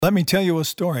Let Me Tell You a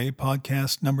Story,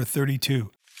 podcast number 32.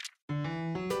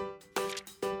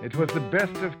 It was the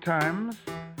best of times.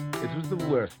 It was the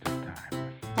worst of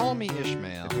times. Call me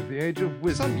Ishmael. It was the age of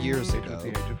wisdom. Some years It was ago, the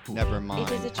age of fools. never mind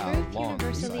It is a how truth long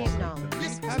universally ago.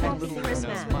 acknowledged. Have a little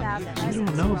Christmas bit of money. You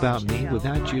don't know about me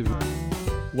without you.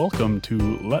 Welcome to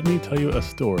Let Me Tell You a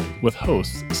Story with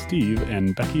hosts Steve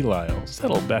and Becky Lyle.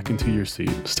 Settle back into your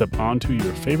seat, step onto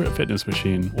your favorite fitness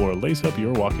machine, or lace up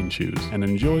your walking shoes and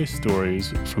enjoy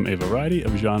stories from a variety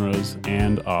of genres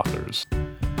and authors.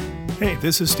 Hey,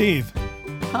 this is Steve.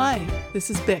 Hi, this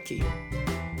is Becky.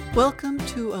 Welcome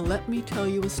to a Let Me Tell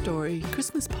You a Story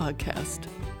Christmas podcast.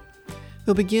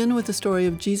 We'll begin with the story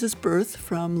of Jesus' birth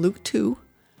from Luke 2,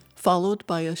 followed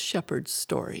by a shepherd's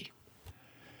story.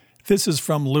 This is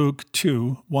from Luke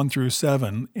 2, 1 through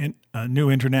 7, in a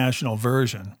New International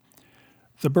Version.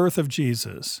 The birth of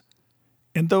Jesus.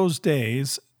 In those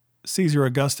days, Caesar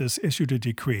Augustus issued a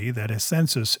decree that a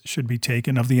census should be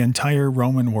taken of the entire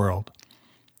Roman world.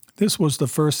 This was the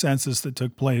first census that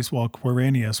took place while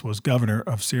Quirinius was governor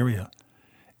of Syria,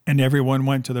 and everyone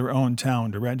went to their own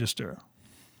town to register.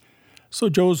 So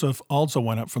Joseph also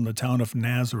went up from the town of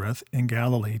Nazareth in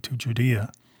Galilee to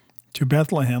Judea, to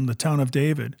Bethlehem, the town of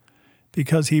David,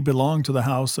 because he belonged to the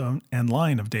house and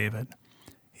line of David.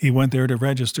 He went there to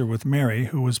register with Mary,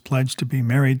 who was pledged to be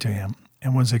married to him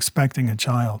and was expecting a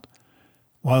child.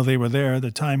 While they were there, the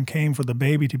time came for the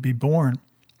baby to be born,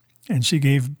 and she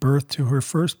gave birth to her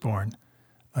firstborn,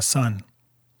 a son.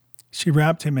 She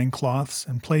wrapped him in cloths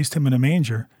and placed him in a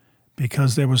manger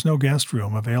because there was no guest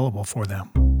room available for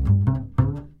them.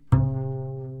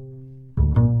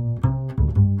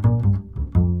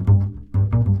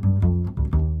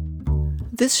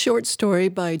 This short story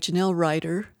by Janelle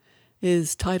Ryder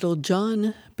is titled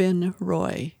John Ben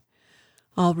Roy.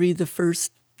 I'll read the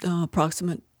first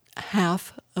approximate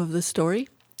half of the story,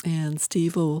 and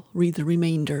Steve will read the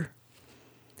remainder.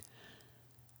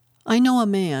 I know a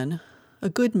man, a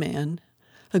good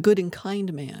and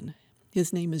kind man.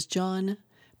 His name is John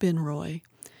Ben Roy.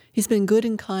 He's been good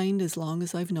and kind as long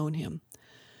as I've known him.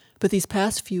 But these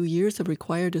past few years have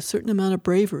required a certain amount of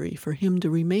bravery for him to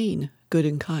remain good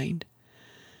and kind.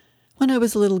 When I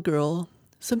was a little girl,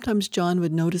 sometimes John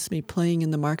would notice me playing in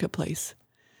the marketplace.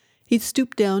 He'd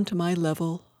stoop down to my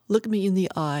level, look me in the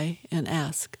eye, and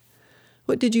ask,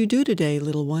 "What did you do today,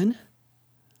 little one?"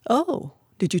 "Oh,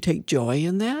 did you take joy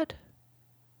in that?"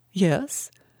 "Yes."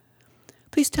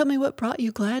 "Please tell me what brought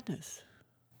you gladness."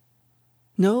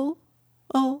 "No?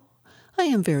 Oh, I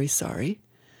am very sorry.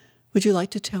 Would you like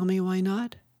to tell me why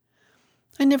not?"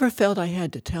 I never felt I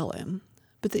had to tell him,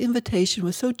 but the invitation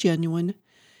was so genuine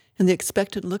and the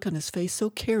expectant look on his face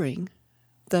so caring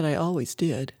that I always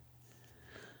did.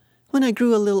 When I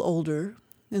grew a little older,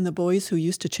 and the boys who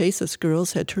used to chase us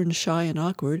girls had turned shy and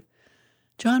awkward,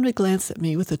 John would glance at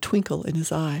me with a twinkle in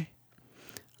his eye.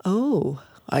 "Oh,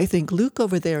 I think Luke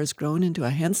over there has grown into a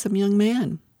handsome young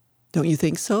man. Don't you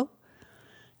think so?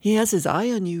 He has his eye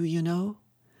on you, you know.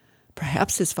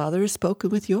 Perhaps his father has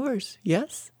spoken with yours,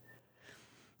 yes?"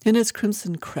 And as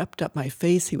crimson crept up my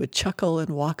face, he would chuckle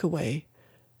and walk away,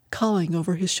 calling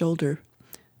over his shoulder,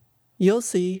 "You'll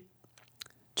see."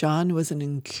 John was an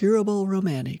incurable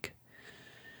romantic.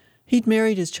 He'd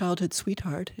married his childhood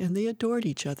sweetheart, and they adored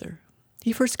each other.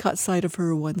 He first caught sight of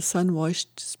her one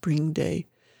sun-washed spring day.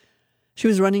 She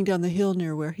was running down the hill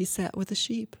near where he sat with the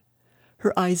sheep.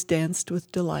 Her eyes danced with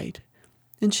delight,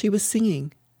 and she was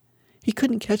singing. He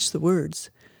couldn't catch the words,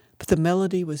 but the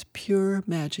melody was pure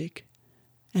magic,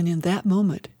 and in that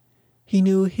moment, he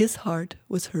knew his heart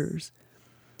was hers.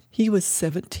 He was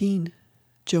 17.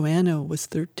 Joanna was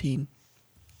 13.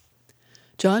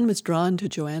 John was drawn to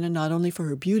Joanna not only for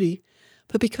her beauty,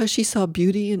 but because she saw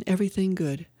beauty in everything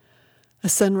good. A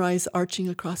sunrise arching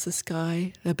across the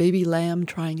sky, a baby lamb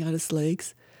trying out its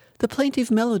legs, the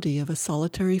plaintive melody of a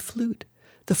solitary flute,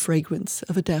 the fragrance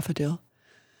of a daffodil.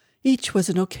 Each was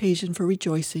an occasion for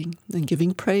rejoicing and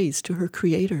giving praise to her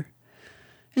Creator.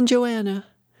 And Joanna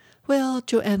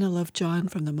loved John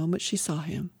from the moment she saw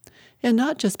him, and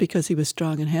not just because he was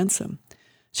strong and handsome.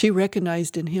 She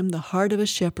recognized in him the heart of a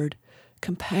shepherd,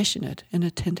 compassionate and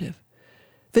attentive,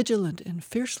 vigilant and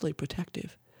fiercely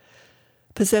protective,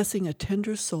 possessing a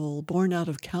tender soul born out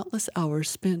of countless hours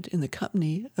spent in the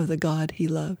company of the God he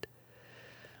loved.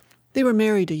 They were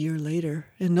married a year later,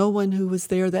 and no one who was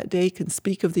there that day can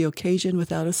speak of the occasion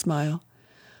without a smile.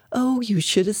 "Oh, you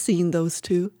should have seen those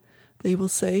two," they will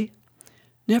say.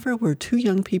 Never were two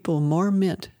young people more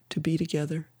meant to be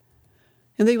together.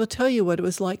 And they will tell you what it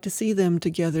was like to see them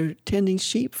together tending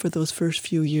sheep for those first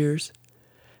few years.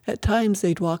 At times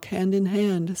they'd walk hand in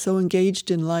hand, so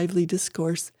engaged in lively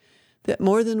discourse that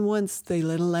more than once they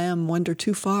let a lamb wander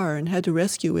too far and had to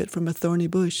rescue it from a thorny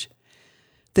bush.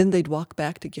 Then they'd walk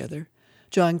back together,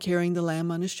 John carrying the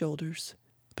lamb on his shoulders,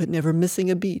 but never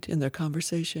missing a beat in their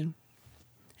conversation.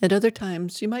 At other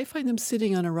times, you might find them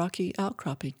sitting on a rocky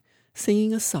outcropping,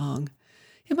 singing a song.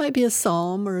 It might be a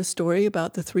psalm or a story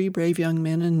about the 3 brave young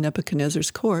men in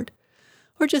Nebuchadnezzar's court,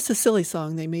 or just a silly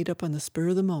song they made up on the spur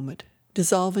of the moment,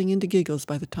 dissolving into giggles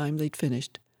by the time they'd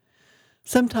finished.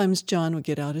 Sometimes John would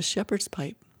get out his shepherd's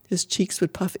pipe. His cheeks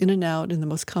would puff in and out in the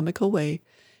most comical way,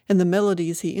 and the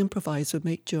melodies he improvised would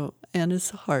make Joanna's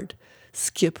heart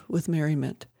skip with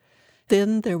merriment.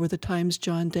 Then there were the times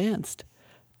John danced.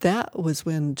 That was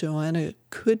when Joanna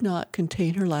could not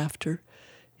contain her laughter.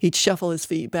 He'd shuffle his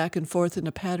feet back and forth in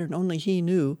a pattern only he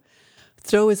knew,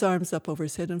 throw his arms up over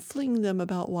his head and fling them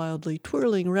about wildly,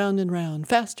 twirling round and round,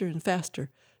 faster and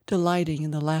faster, delighting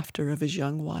in the laughter of his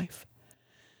young wife.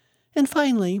 And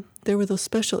finally, there were those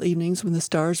special evenings when the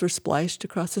stars were splashed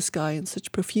across the sky in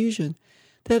such profusion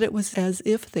that it was as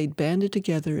if they'd banded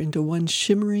together into one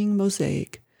shimmering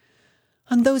mosaic.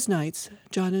 On those nights,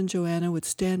 John and Joanna would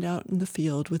stand out in the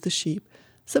field with the sheep,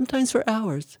 sometimes for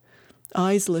hours,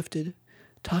 eyes lifted,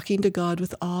 talking to God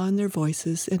with awe in their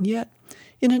voices, and yet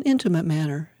in an intimate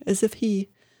manner, as if he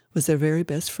was their very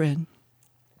best friend.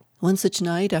 One such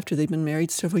night, after they'd been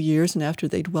married several years and after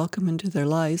they'd welcomed into their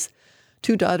lives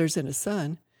 2 daughters and a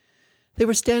son, they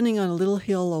were standing on a little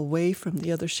hill away from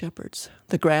the other shepherds.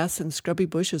 The grass and scrubby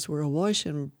bushes were awash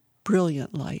in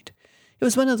brilliant light. It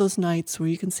was one of those nights where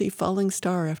you can see falling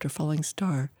star after falling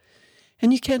star,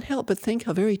 and you can't help but think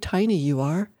how very tiny you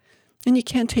are, and you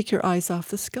can't take your eyes off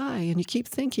the sky, and you keep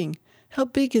thinking, how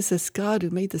big is this God who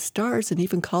made the stars and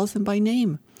even calls them by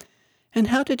name? And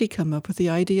how did he come up with the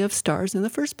idea of stars in the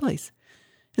first place?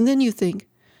 And then you think,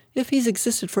 if he's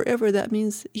existed forever, that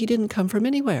means he didn't come from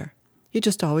anywhere. He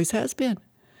just always has been.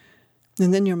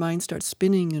 And then your mind starts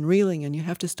spinning and reeling, and you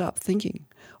have to stop thinking,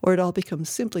 or it all becomes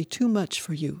simply too much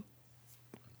for you.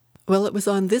 Well, it was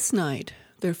on this night,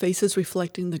 their faces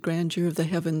reflecting the grandeur of the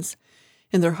heavens,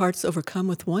 and their hearts overcome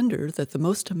with wonder, that the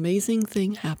most amazing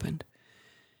thing happened.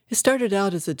 It started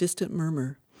out as a distant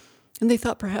murmur, and they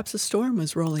thought perhaps a storm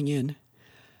was rolling in.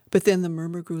 But then the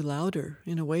murmur grew louder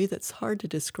in a way that's hard to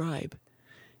describe.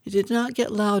 It did not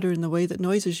get louder in the way that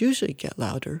noises usually get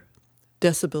louder,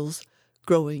 decibels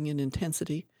growing in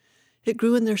intensity. It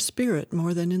grew in their spirit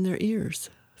more than in their ears,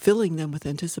 filling them with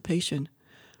anticipation.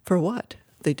 For what?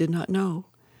 They did not know.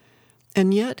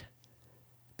 And yet,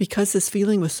 because this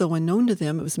feeling was so unknown to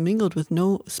them, it was mingled with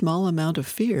no small amount of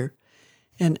fear.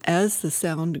 And as the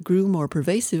sound grew more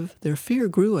pervasive, their fear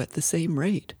grew at the same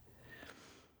rate.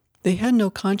 They had no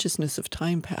consciousness of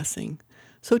time passing,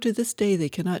 so to this day they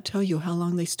cannot tell you how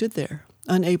long they stood there,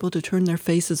 unable to turn their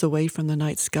faces away from the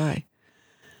night sky.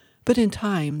 But in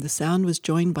time, the sound was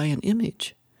joined by an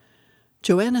image.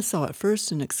 Joanna saw it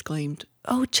first and exclaimed,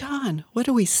 "Oh, John, what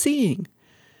are we seeing?"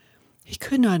 He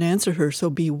could not answer her, so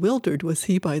bewildered was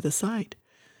he by the sight.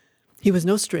 He was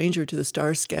no stranger to the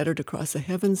stars scattered across the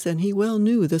heavens, and he well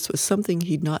knew this was something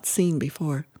he'd not seen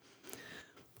before.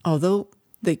 Although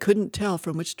they couldn't tell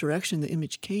from which direction the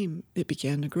image came, it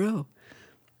began to grow,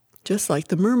 just like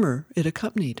the murmur it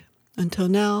accompanied, until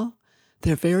now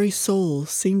their very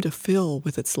souls seemed to fill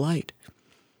with its light.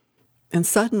 And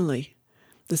suddenly,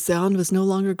 the sound was no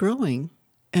longer growing,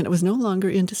 and it was no longer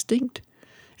indistinct.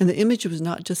 And the image was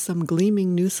not just some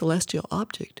gleaming new celestial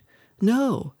object.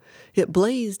 No, it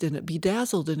blazed and it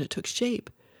bedazzled and it took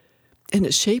shape. And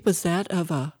its shape was that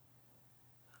of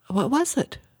what was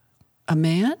it? A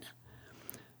man?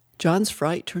 John's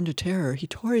fright turned to terror. He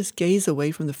tore his gaze away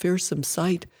from the fearsome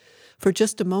sight for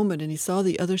just a moment, and he saw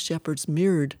the other shepherds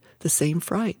mirrored the same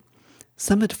fright.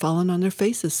 Some had fallen on their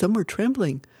faces, some were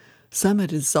trembling, some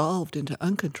had dissolved into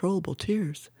uncontrollable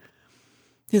tears.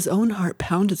 His own heart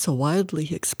pounded so wildly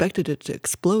he expected it to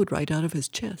explode right out of his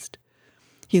chest.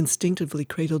 He instinctively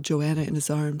cradled Joanna in his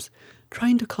arms,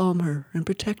 trying to calm her and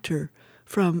protect her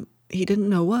from he didn't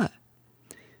know what.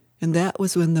 And that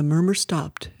was when the murmur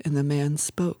stopped and the man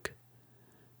spoke.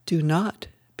 "Do not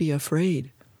be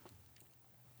afraid."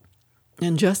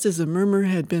 And just as the murmur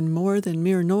had been more than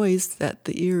mere noise that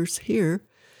the ears hear,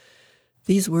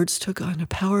 these words took on a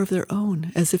power of their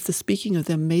own, as if the speaking of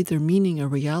them made their meaning a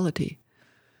reality.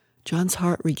 John's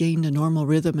heart regained a normal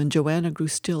rhythm, and Joanna grew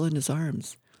still in his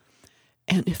arms.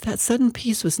 And if that sudden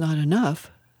peace was not enough,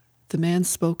 the man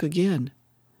spoke again.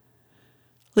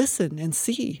 "Listen and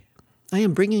see. I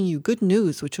am bringing you good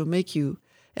news which will make you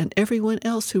and everyone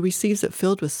else who receives it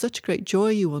filled with such great joy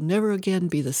you will never again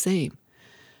be the same.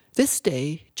 This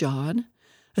day, John,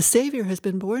 a Savior has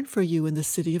been born for you in the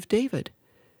city of David.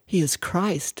 He is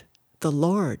Christ, the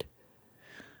Lord.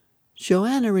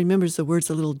 Joanna remembers the words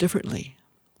a little differently,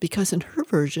 because in her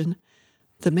version,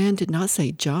 the man did not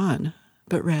say John,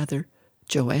 but rather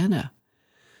Joanna.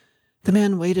 The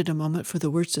man waited a moment for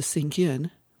the words to sink in,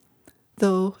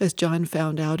 though, as John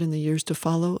found out in the years to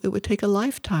follow, it would take a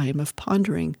lifetime of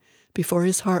pondering before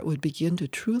his heart would begin to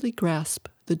truly grasp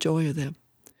the joy of them.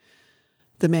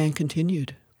 The man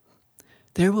continued,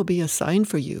 "There will be a sign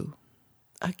for you."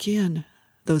 Again,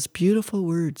 those beautiful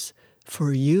words,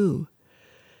 "for you."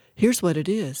 Here's what it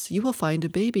is. You will find a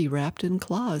baby wrapped in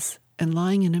cloths and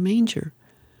lying in a manger.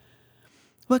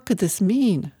 What could this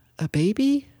mean? A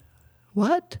baby?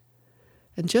 What?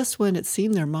 And just when it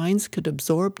seemed their minds could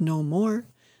absorb no more,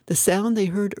 the sound they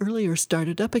heard earlier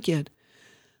started up again.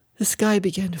 The sky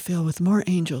began to fill with more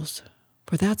angels,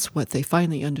 for that's what they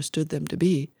finally understood them to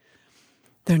be.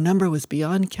 Their number was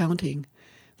beyond counting.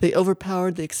 They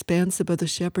overpowered the expanse above the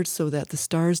shepherds so that the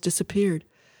stars disappeared,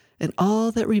 and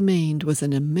all that remained was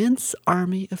an immense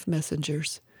army of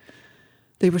messengers.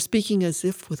 They were speaking as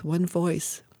if with one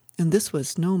voice, and this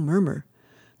was no murmur.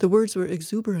 The words were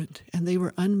exuberant, and they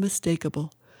were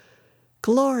unmistakable.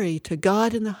 "Glory to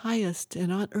God in the highest,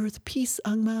 and on earth peace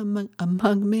among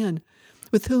men,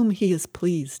 with whom he is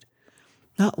pleased."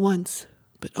 Not once,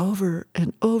 but over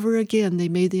and over again they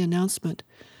made the announcement,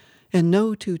 and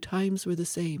no 2 times were the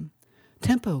same.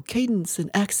 Tempo, cadence,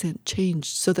 and accent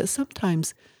changed so that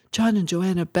sometimes John and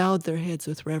Joanna bowed their heads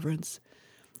with reverence,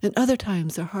 and other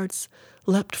times their hearts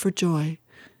leapt for joy,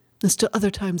 and still other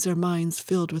times their minds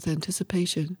filled with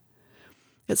anticipation.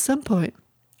 At some point,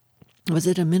 was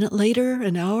it a minute later,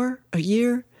 an hour, a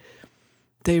year?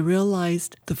 They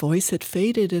realized the voice had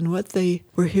faded, and what they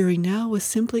were hearing now was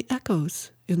simply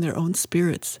echoes in their own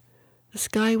spirits. The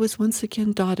sky was once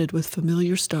again dotted with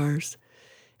familiar stars,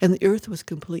 and the earth was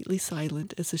completely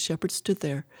silent as the shepherds stood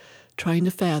there, trying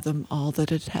to fathom all that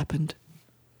had happened.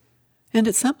 And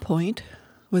at some point,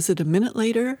 was it a minute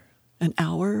later, an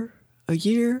hour, a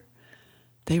year?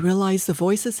 They realized the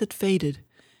voices had faded,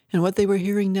 and what they were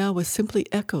hearing now was simply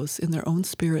echoes in their own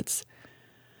spirits.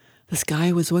 The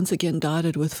sky was once again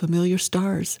dotted with familiar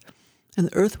stars, and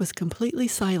the earth was completely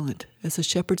silent as the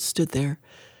shepherds stood there,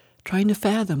 trying to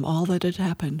fathom all that had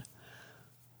happened.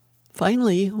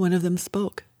 Finally, one of them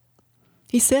spoke.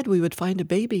 He said we would find a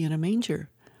baby in a manger.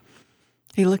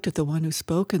 He looked at the one who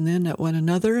spoke, and then at one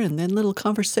another, and then little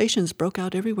conversations broke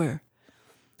out everywhere.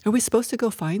 Are we supposed to go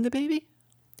find the baby?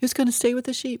 Who's going to stay with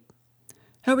the sheep?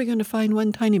 How are we going to find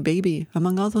one tiny baby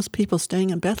among all those people staying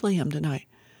in Bethlehem tonight?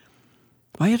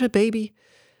 Why would a baby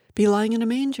be lying in a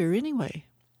manger anyway?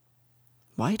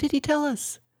 Why did he tell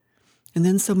us? And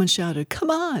then someone shouted, "Come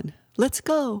on, let's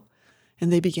go."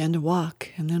 And they began to walk,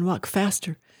 and then walk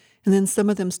faster. And then some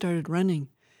of them started running.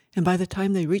 And by the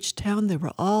time they reached town, they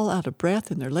were all out of breath,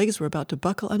 and their legs were about to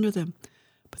buckle under them.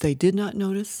 But they did not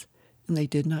notice, and they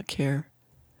did not care.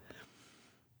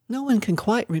 No one can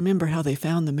quite remember how they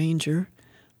found the manger.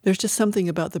 There's just something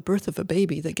about the birth of a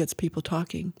baby that gets people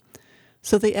talking.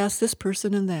 So they asked this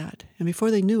person and that, and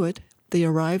before they knew it, they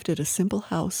arrived at a simple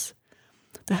house.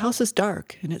 The house was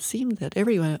dark, and it seemed that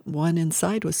everyone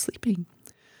inside was sleeping.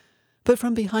 But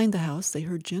from behind the house, they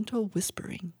heard gentle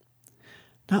whispering.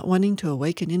 Not wanting to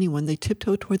awaken anyone, they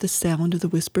tiptoed toward the sound of the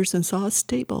whispers and saw a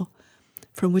stable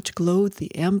from which glowed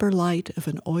the amber light of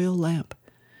an oil lamp.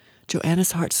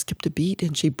 Joanna's heart skipped a beat,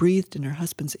 and she breathed in her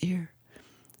husband's ear.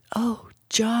 "Oh,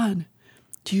 John,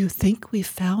 do you think we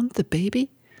found the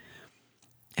baby?"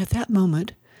 At that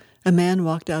moment, a man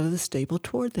walked out of the stable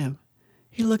toward them.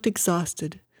 He looked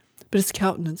exhausted, but his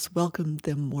countenance welcomed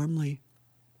them warmly.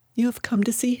 "You have come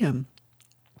to see him."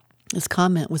 His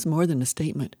comment was more than a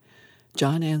statement.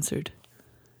 John answered,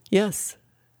 "Yes,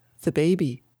 the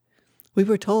baby. We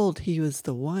were told he was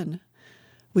the one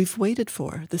we've waited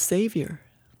for, the Savior."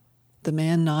 The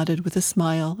man nodded with a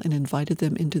smile and invited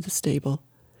them into the stable.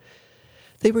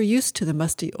 They were used to the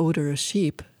musty odor of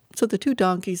sheep, so the 2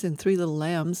 donkeys and 3 little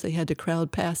lambs they had to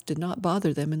crowd past did not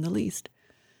bother them in the least.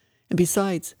 And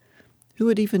besides, who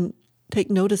would even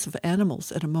take notice of animals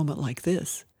at a moment like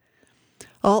this?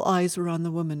 All eyes were on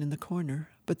the woman in the corner,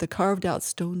 but the carved-out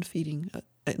stone feeding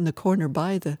in the corner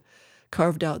by the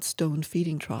carved-out stone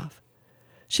feeding trough.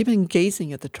 She'd been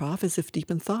gazing at the trough as if deep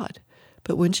in thought,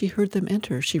 but when she heard them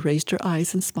enter, she raised her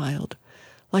eyes and smiled.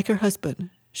 Like her husband,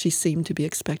 she seemed to be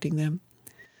expecting them.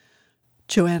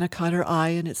 Joanna caught her eye,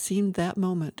 and it seemed that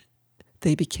moment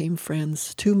they became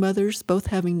friends, 2 mothers, both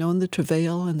having known the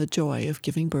travail and the joy of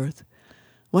giving birth.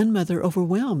 One mother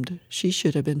overwhelmed, she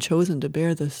should have been chosen to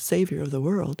bear the Savior of the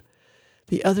world.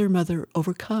 The other mother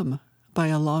overcome by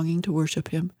a longing to worship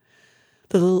him.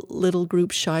 The little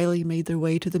group shyly made their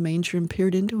way to the manger and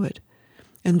peered into it.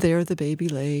 And there the baby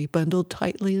lay, bundled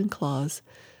tightly in cloths,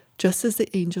 just as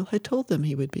the angel had told them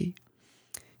he would be.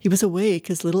 He was awake,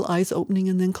 his little eyes opening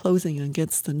and then closing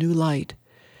against the new light,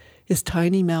 his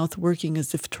tiny mouth working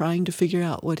as if trying to figure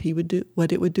out what it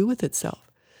would do with itself.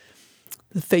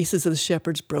 The faces of the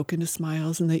shepherds broke into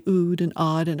smiles, and they oohed and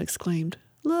awed and exclaimed,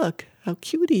 "Look, how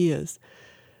cute he is."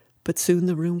 But soon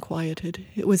the room quieted.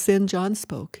 It was then John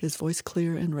spoke, his voice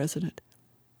clear and resonant.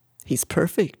 "He's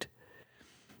perfect."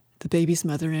 The baby's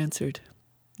mother answered,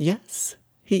 "Yes,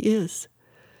 he is."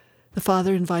 The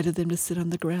father invited them to sit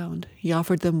on the ground. He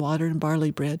offered them water and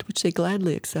barley bread, which they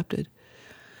gladly accepted.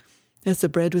 As the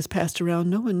bread was passed around,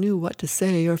 no one knew what to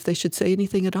say or if they should say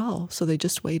anything at all, so they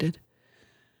just waited.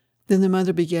 Then the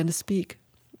mother began to speak,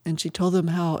 and she told them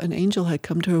how an angel had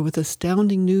come to her with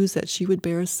astounding news that she would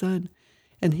bear a son,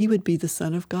 and he would be the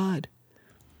Son of God.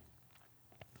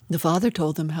 The father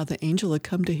told them how the angel had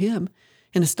come to him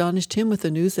and astonished him with the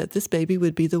news that this baby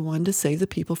would be the one to save the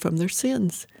people from their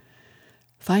sins.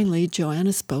 Finally,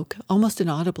 Joanna spoke, almost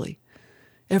inaudibly.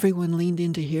 Everyone leaned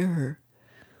in to hear her.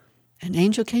 "An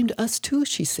angel came to us too,"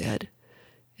 she said.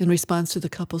 In response to the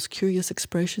couple's curious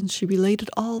expressions, she related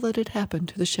all that had happened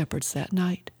to the shepherds that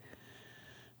night.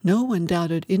 No one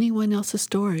doubted anyone else's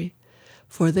story,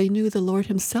 for they knew the Lord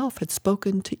himself had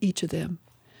spoken to each of them.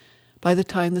 By the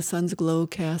time the sun's glow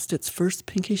cast its first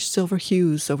pinkish silver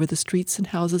hues over the streets and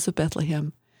houses of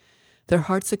Bethlehem, their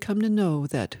hearts had come to know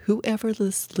that whoever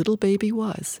this little baby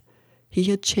was, he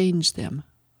had changed them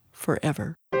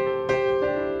forever.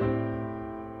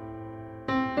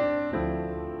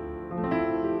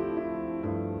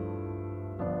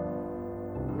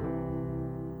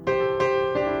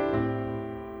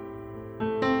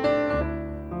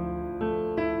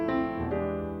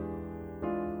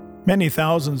 Many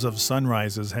thousands of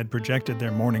sunrises had projected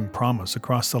their morning promise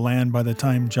across the land by the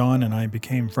time John and I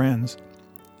became friends.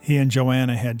 He and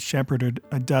Joanna had shepherded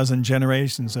a dozen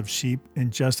generations of sheep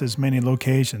in just as many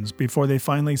locations before they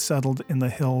finally settled in the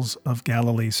hills of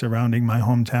Galilee surrounding my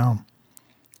hometown.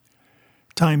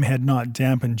 Time had not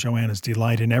dampened Joanna's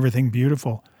delight in everything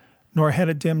beautiful, nor had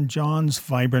it dimmed John's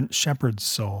vibrant shepherd's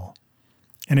soul.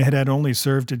 And it had only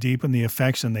served to deepen the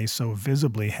affection they so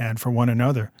visibly had for one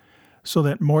another, so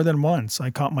that more than once I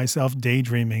caught myself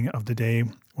daydreaming of the day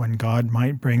when God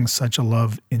might bring such a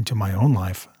love into my own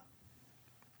life.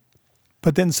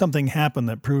 But then something happened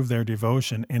that proved their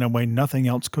devotion in a way nothing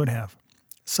else could have.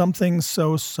 Something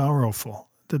so sorrowful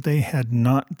that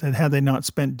had they not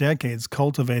spent decades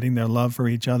cultivating their love for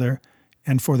each other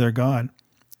and for their God,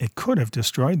 it could have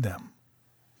destroyed them.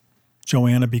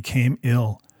 Joanna became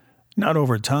ill, not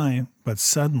over time, but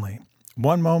suddenly.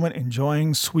 One moment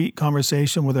enjoying sweet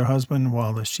conversation with her husband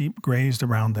while the sheep grazed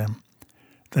around them.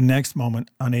 The next moment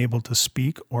unable to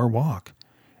speak or walk,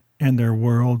 and their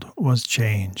world was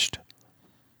changed.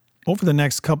 Over the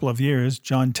next couple of years,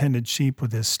 John tended sheep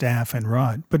with his staff and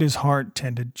rod, but his heart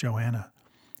tended Joanna.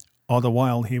 All the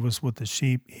while he was with the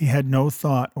sheep, he had no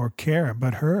thought or care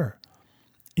but her.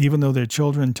 Even though their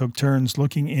children took turns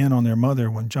looking in on their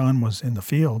mother when John was in the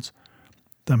fields,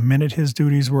 the minute his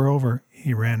duties were over,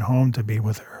 he ran home to be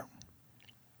with her.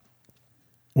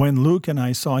 When Luke and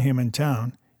I saw him in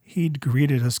town, he'd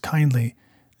greeted us kindly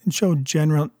and showed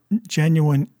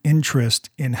genuine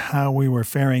interest in how we were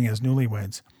faring as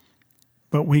newlyweds.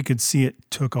 But we could see it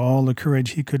took all the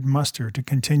courage he could muster to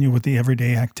continue with the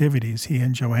everyday activities he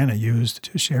and Joanna used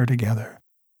to share together.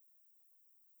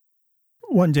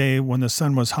 One day, when the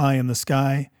sun was high in the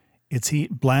sky, its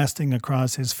heat blasting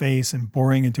across his face and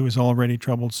boring into his already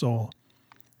troubled soul,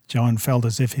 John felt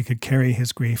as if he could carry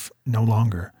his grief no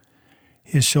longer.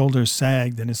 His shoulders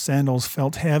sagged and his sandals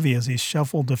felt heavy as he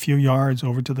shuffled a few yards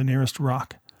over to the nearest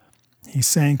rock. He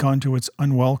sank onto its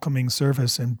unwelcoming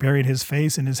surface and buried his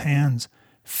face in his hands,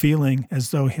 feeling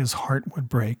as though his heart would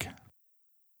break.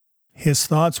 His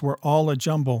thoughts were all a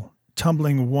jumble,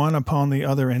 tumbling one upon the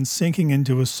other and sinking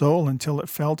into his soul until it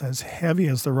felt as heavy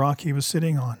as the rock he was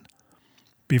sitting on.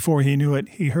 Before he knew it,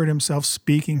 he heard himself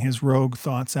speaking his rogue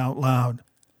thoughts out loud.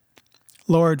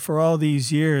 "Lord, for all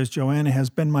these years, Joanna has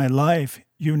been my life.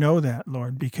 You know that,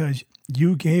 Lord, because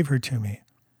you gave her to me.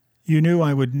 You knew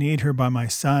I would need her by my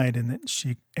side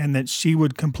and that she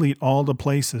would complete all the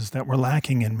places that were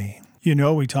lacking in me. You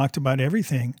know we talked about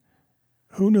everything.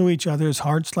 Who knew each other's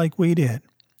hearts like we did?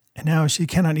 And now she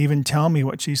cannot even tell me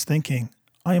what she's thinking.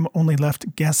 I am only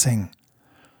left guessing.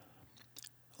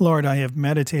 Lord, I have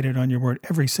meditated on your word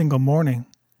every single morning.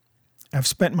 I've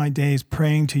spent my days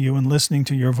praying to you and listening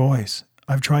to your voice.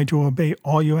 I've tried to obey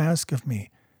all you ask of me.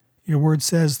 Your word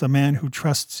says the man who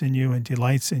trusts in you and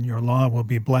delights in your law will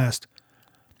be blessed.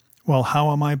 Well,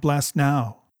 how am I blessed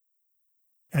now?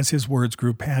 As his words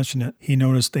grew passionate, he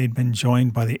noticed they'd been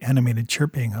joined by the animated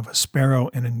chirping of a sparrow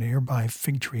in a nearby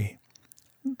fig tree.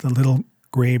 The little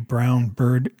gray-brown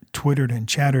bird twittered and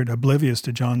chattered, oblivious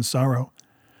to John's sorrow.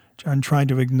 John tried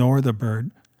to ignore the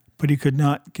bird, but he could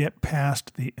not get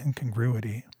past the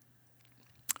incongruity.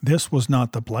 This was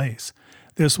not the place.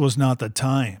 This was not the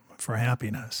time for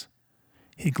happiness.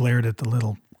 He glared at the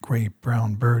little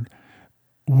gray-brown bird,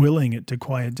 willing it to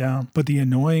quiet down, but the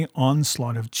annoying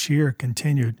onslaught of cheer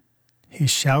continued. He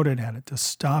shouted at it to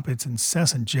stop its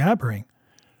incessant jabbering,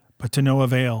 but to no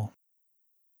avail.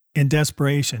 In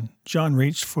desperation, John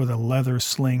reached for the leather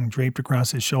sling draped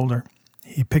across his shoulder.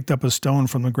 He picked up a stone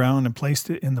from the ground and placed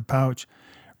it in the pouch,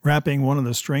 wrapping one of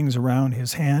the strings around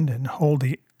his hand and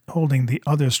holding the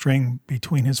other string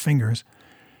between his fingers.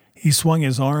 He swung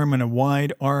his arm in a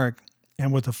wide arc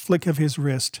and with a flick of his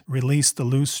wrist released the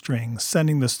loose string,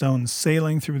 sending the stone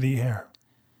sailing through the air.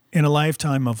 In a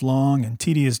lifetime of long and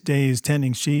tedious days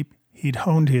tending sheep, he'd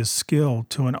honed his skill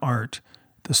to an art.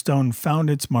 The stone found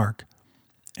its mark,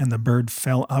 and the bird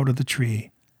fell out of the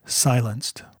tree,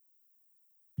 silenced.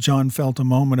 John felt a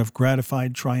moment of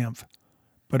gratified triumph,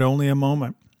 but only a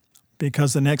moment,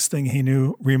 because the next thing he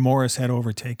knew, remorse had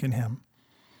overtaken him.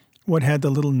 What had the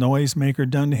little noisemaker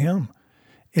done to him?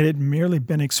 It had merely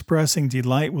been expressing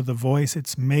delight with the voice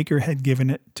its maker had given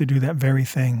it to do that very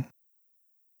thing.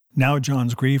 Now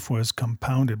John's grief was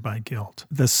compounded by guilt.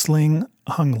 The sling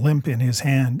hung limp in his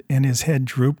hand, and his head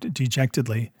drooped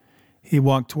dejectedly. He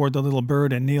walked toward the little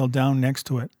bird and kneeled down next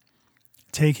to it.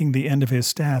 Taking the end of his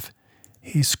staff,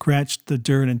 he scratched the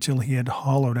dirt until he had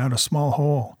hollowed out a small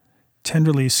hole.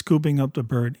 Tenderly scooping up the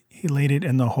bird, he laid it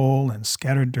in the hole and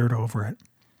scattered dirt over it.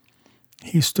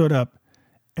 He stood up,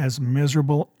 as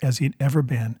miserable as he'd ever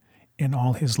been in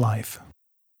all his life.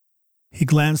 He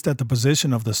glanced at the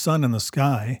position of the sun in the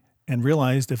sky and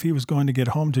realized if he was going to get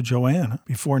home to Joanna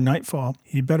before nightfall,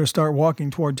 he'd better start walking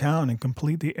toward town and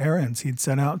complete the errands he'd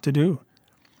set out to do.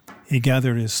 He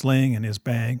gathered his sling and his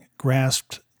bag,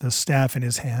 grasped the staff in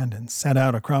his hand, and set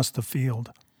out across the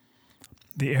field.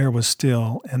 The air was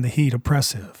still and the heat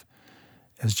oppressive.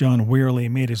 As John wearily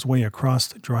made his way across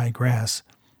the dry grass,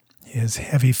 his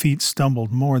heavy feet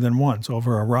stumbled more than once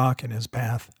over a rock in his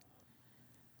path.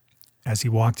 As he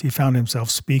walked, he found himself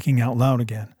speaking out loud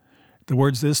again. The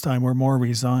words this time were more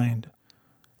resigned.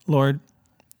 Lord,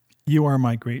 you are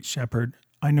my great shepherd.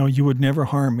 I know you would never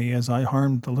harm me as I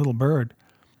harmed the little bird.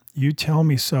 You tell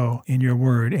me so in your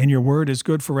word, and your word is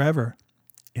good forever.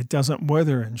 It doesn't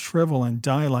wither and shrivel and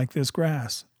die like this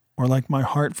grass, or like my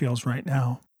heart feels right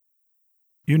now.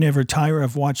 You never tire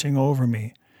of watching over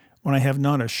me. When I have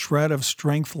not a shred of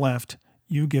strength left,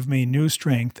 you give me new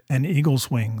strength and eagle's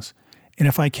wings. And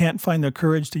if I can't find the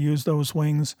courage to use those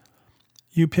wings,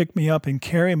 you pick me up and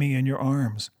carry me in your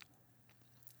arms.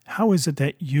 How is it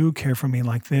that you care for me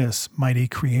like this, mighty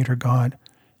Creator God?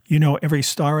 You know every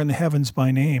star in the heavens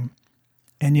by name,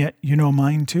 and yet you know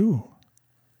mine too.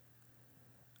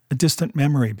 A distant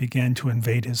memory began to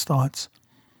invade his thoughts.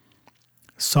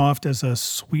 Soft as a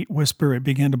sweet whisper, it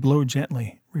began to blow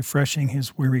gently, refreshing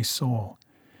his weary soul.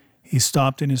 He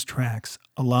stopped in his tracks,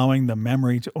 allowing the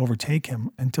memory to overtake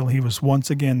him until he was once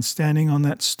again standing on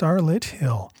that starlit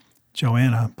hill,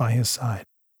 Joanna by his side.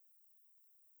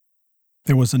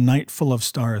 There was a night full of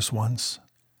stars once,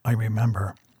 I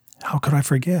remember. How could I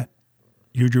forget?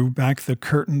 You drew back the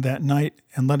curtain that night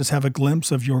and let us have a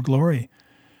glimpse of your glory.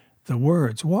 The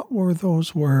words, what were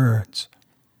those words?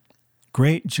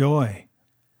 Great joy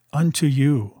unto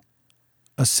you,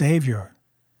 a Savior.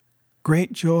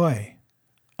 Great joy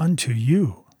unto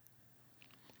you.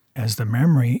 As the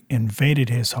memory invaded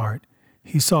his heart,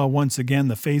 he saw once again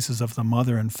the faces of the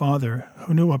mother and father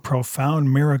who knew a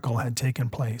profound miracle had taken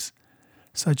place.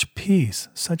 Such peace,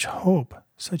 such hope,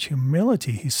 such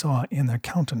humility he saw in their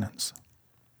countenance.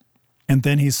 And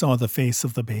then he saw the face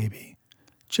of the baby,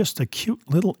 just a cute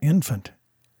little infant,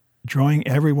 drawing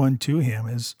everyone to him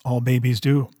as all babies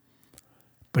do.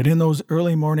 But in those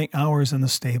early morning hours in the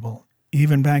stable,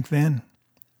 even back then,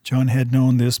 John had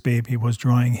known this baby was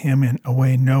drawing him in a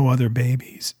way no other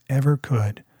babies ever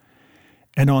could.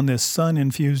 And on this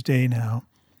sun-infused day now,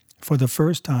 for the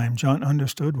first time, John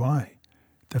understood why.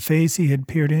 The face he had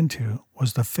peered into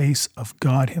was the face of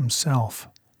God himself.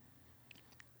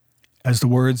 As the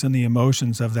words and the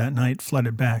emotions of that night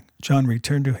flooded back, John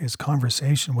returned to his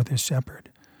conversation with his shepherd.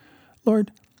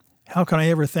 Lord, how can I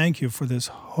ever thank you for this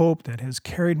hope that has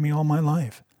carried me all my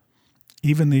life?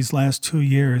 Even these last 2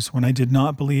 years, when I did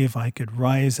not believe I could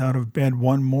rise out of bed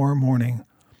one more morning,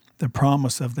 the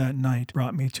promise of that night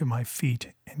brought me to my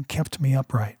feet and kept me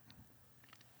upright.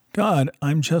 God,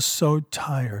 I'm just so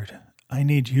tired. I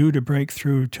need you to break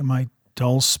through to my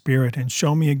dull spirit and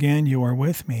show me again you are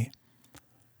with me.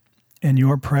 In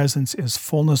your presence is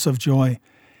fullness of joy,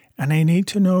 and I need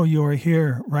to know you are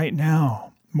here right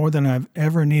now more than I've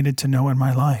ever needed to know in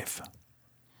my life.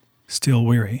 Still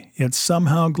weary, yet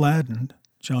somehow gladdened,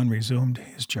 John resumed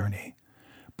his journey,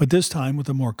 but this time with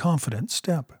a more confident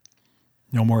step.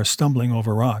 No more stumbling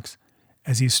over rocks.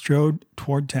 As he strode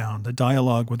toward town, the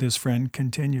dialogue with his friend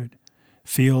continued.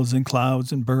 Fields and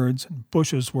clouds and birds and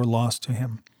bushes were lost to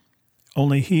him.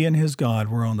 Only he and his God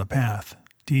were on the path,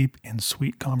 deep in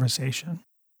sweet conversation.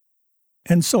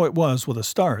 And so it was with a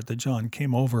start that John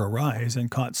came over a rise and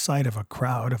caught sight of a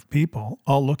crowd of people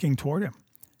all looking toward him.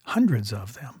 Hundreds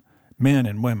of them, men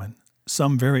and women,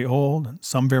 some very old and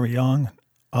some very young, and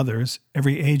others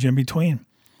every age in between.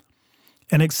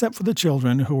 And except for the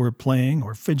children who were playing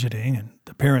or fidgeting and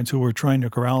the parents who were trying to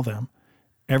corral them,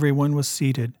 everyone was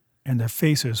seated and their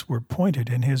faces were pointed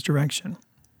in his direction.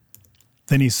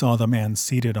 Then he saw the man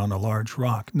seated on a large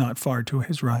rock not far to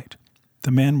his right.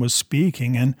 The man was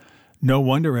speaking, and no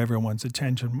wonder everyone's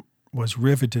attention was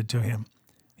riveted to him.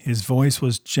 His voice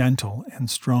was gentle and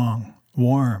strong,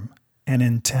 warm and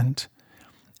intent.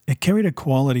 It carried a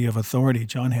quality of authority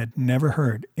John had never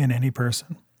heard in any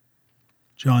person.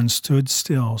 John stood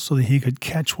still so that he could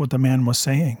catch what the man was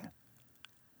saying.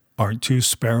 Aren't 2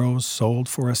 sparrows sold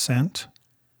for a cent?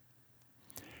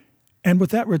 And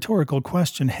with that rhetorical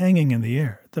question hanging in the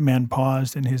air, the man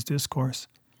paused in his discourse,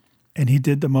 and he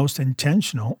did the most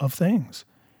intentional of things.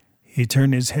 He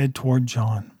turned his head toward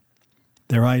John.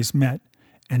 Their eyes met,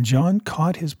 and John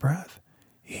caught his breath.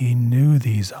 He knew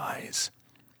these eyes.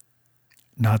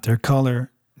 Not their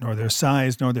color, nor their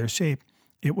size, nor their shape.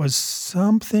 It was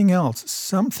something else,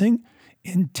 something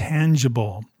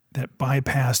intangible that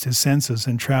bypassed his senses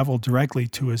and traveled directly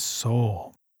to his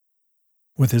soul.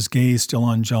 With his gaze still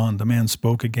on John, the man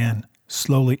spoke again,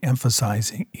 slowly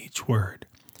emphasizing each word.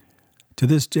 To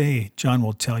this day, John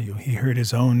will tell you he heard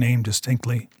his own name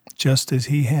distinctly, just as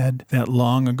he had that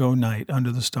long ago night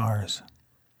under the stars.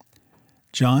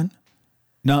 John,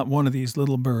 not one of these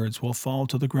little birds will fall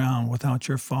to the ground without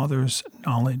your Father's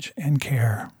knowledge and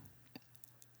care.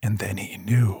 And then he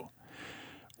knew.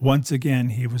 Once again,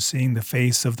 he was seeing the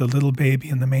face of the little baby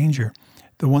in the manger,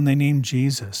 the one they named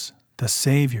Jesus, the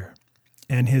Savior.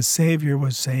 And his Savior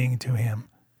was saying to him,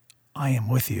 I am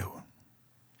with you.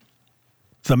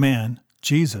 The man,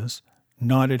 Jesus,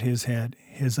 nodded his head,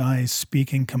 his eyes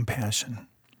speaking compassion.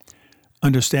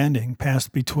 Understanding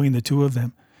passed between the two of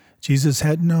them. Jesus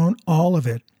had known all of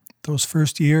it, those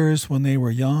first years when they were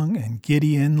young and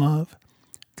giddy in love,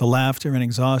 the laughter and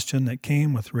exhaustion that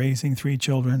came with raising 3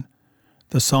 children,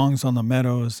 the songs on the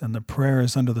meadows and the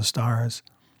prayers under the stars,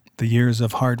 the years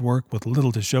of hard work with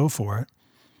little to show for it,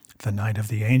 the night of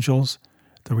the angels,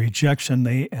 the rejection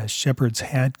they as shepherds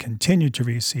had continued to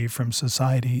receive from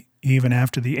society even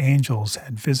after the angels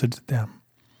had visited them,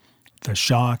 the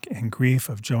shock and grief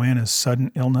of Joanna's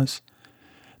sudden illness,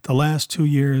 the last 2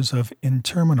 years of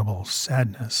interminable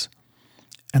sadness,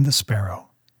 and the sparrow.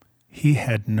 He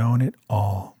had known it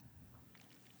all.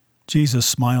 Jesus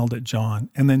smiled at John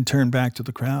and then turned back to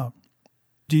the crowd.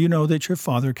 Do you know that your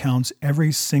Father counts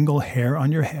every single hair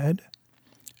on your head?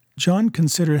 John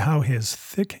considered how his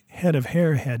thick head of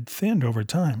hair had thinned over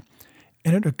time,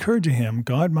 and it occurred to him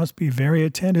God must be very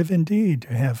attentive indeed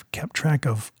to have kept track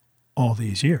of all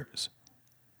these years.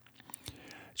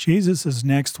 Jesus'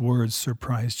 next words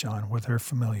surprised John with their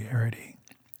familiarity.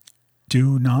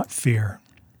 Do not fear.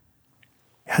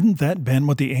 Hadn't that been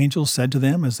what the angels said to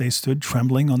them as they stood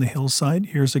trembling on the hillside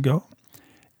years ago?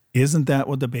 Isn't that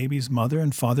what the baby's mother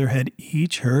and father had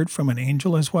each heard from an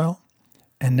angel as well?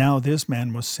 And now this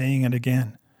man was saying it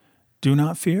again. Do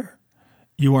not fear.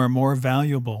 You are more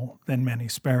valuable than many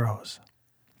sparrows.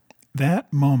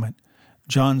 That moment,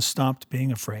 John stopped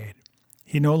being afraid.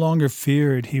 He no longer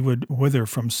feared he would wither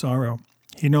from sorrow.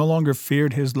 He no longer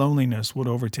feared his loneliness would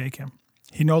overtake him.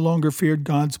 He no longer feared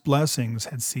God's blessings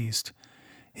had ceased.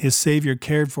 His Savior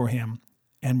cared for him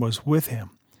and was with him,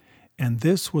 and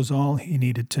this was all he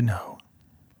needed to know.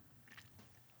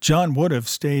 John would have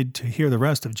stayed to hear the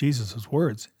rest of Jesus'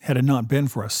 words had it not been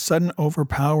for a sudden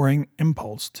overpowering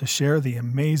impulse to share the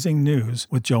amazing news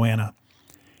with Joanna.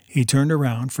 He turned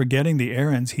around, forgetting the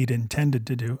errands he'd intended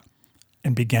to do,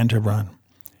 and began to run.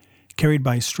 Carried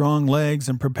by strong legs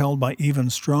and propelled by even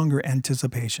stronger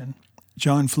anticipation,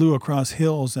 John flew across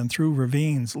hills and through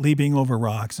ravines, leaping over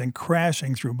rocks and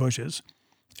crashing through bushes,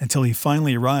 until he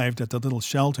finally arrived at the little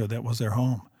shelter that was their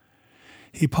home.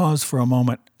 He paused for a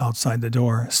moment outside the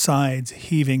door, sides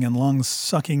heaving and lungs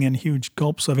sucking in huge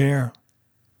gulps of air.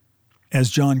 As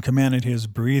John commanded his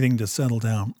breathing to settle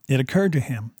down, it occurred to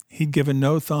him He'd given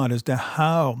no thought as to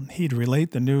how he'd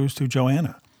relate the news to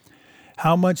Joanna.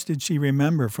 How much did she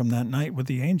remember from that night with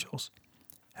the angels?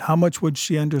 How much would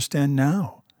she understand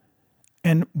now?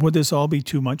 And would this all be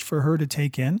too much for her to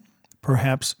take in,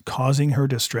 perhaps causing her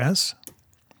distress?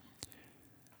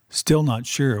 Still not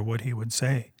sure what he would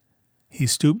say, he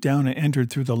stooped down and entered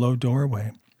through the low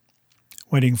doorway.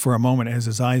 Waiting for a moment as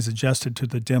his eyes adjusted to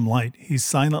the dim light, he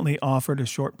silently offered a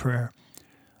short prayer.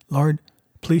 Lord,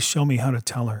 please show me how to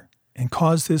tell her, and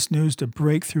cause this news to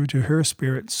break through to her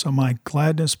spirit so my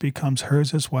gladness becomes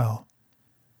hers as well.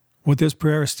 With this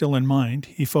prayer still in mind,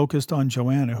 he focused on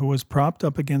Joanna, who was propped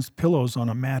up against pillows on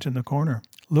a mat in the corner,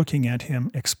 looking at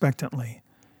him expectantly.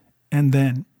 And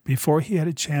then, before he had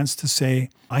a chance to say,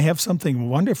 I have something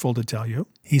wonderful to tell you,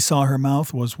 he saw her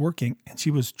mouth was working and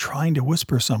she was trying to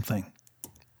whisper something.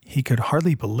 He could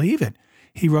hardly believe it.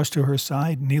 He rushed to her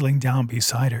side, kneeling down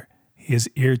beside her, his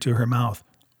ear to her mouth.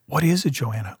 What is it,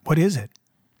 Joanna? What is it?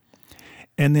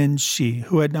 And then she,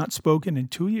 who had not spoken in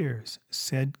 2 years,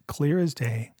 said clear as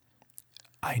day,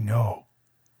 I know.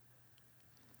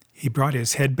 He brought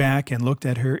his head back and looked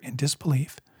at her in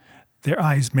disbelief. Their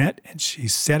eyes met, and she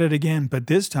said it again, but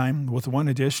this time with one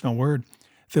additional word,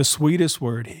 the sweetest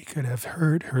word he could have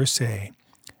heard her say.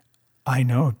 I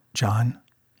know, John.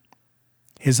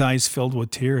 His eyes filled with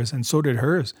tears, and so did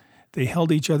hers. They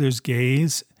held each other's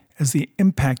gaze as the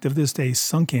impact of this day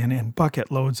sunk in, and bucket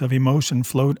loads of emotion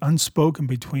flowed unspoken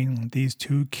between these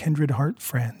two kindred heart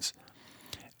friends.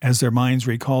 As their minds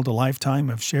recalled a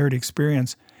lifetime of shared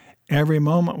experience, every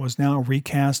moment was now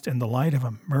recast in the light of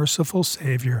a merciful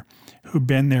Savior who'd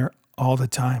been there all the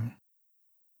time.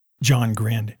 John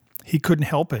grinned. He couldn't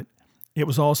help it. It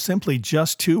was all simply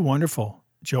just too wonderful.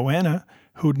 Joanna,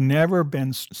 who'd never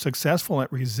been successful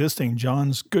at resisting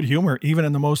John's good humor, even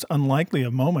in the most unlikely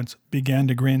of moments, began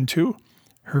to grin too.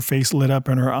 Her face lit up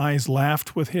and her eyes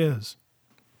laughed with his.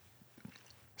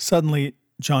 Suddenly,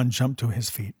 John jumped to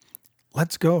his feet.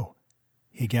 Let's go.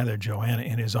 He gathered Joanna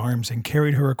in his arms and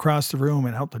carried her across the room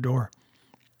and out the door.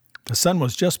 The sun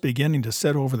was just beginning to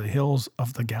set over the hills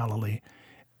of the Galilee,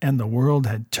 and the world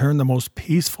had turned the most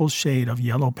peaceful shade of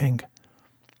yellow-pink.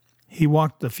 He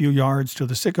walked the few yards to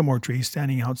the sycamore tree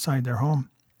standing outside their home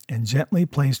and gently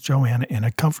placed Joanna in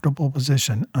a comfortable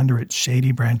position under its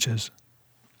shady branches.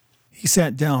 He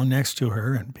sat down next to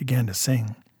her and began to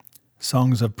sing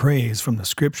songs of praise from the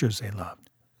scriptures they loved,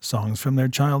 songs from their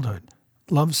childhood,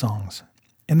 love songs.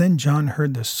 And then John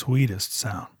heard the sweetest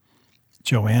sound.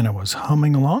 Joanna was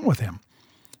humming along with him.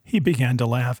 He began to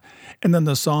laugh, and then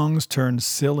the songs turned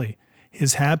silly.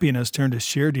 His happiness turned to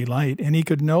sheer delight, and he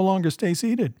could no longer stay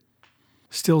seated.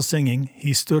 Still singing,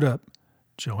 he stood up.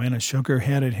 Joanna shook her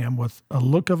head at him with a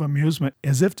look of amusement,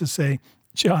 as if to say,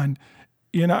 John,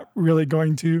 you're not really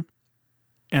going to?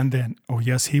 And then, oh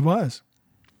yes, he was.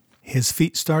 His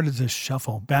feet started to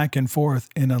shuffle back and forth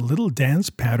in a little dance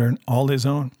pattern all his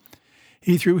own.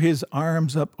 He threw his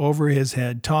arms up over his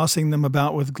head, tossing them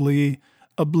about with glee,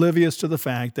 oblivious to the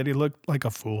fact that he looked like a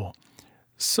fool.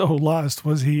 So lost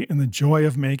was he in the joy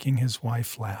of making his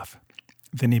wife laugh.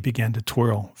 Then he began to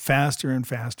twirl, faster and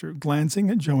faster, glancing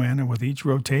at Joanna with each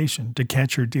rotation to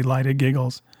catch her delighted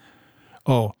giggles.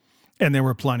 Oh, and there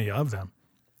were plenty of them.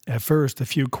 At first, a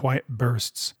few quiet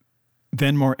bursts,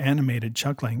 then more animated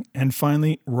chuckling, and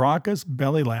finally raucous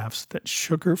belly laughs that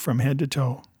shook her from head to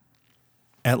toe.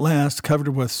 At last, covered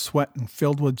with sweat and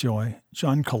filled with joy,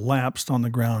 John collapsed on the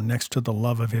ground next to the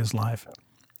love of his life.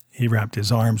 He wrapped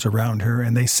his arms around her,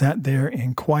 and they sat there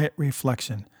in quiet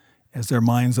reflection as their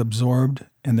minds absorbed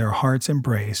and their hearts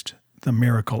embraced the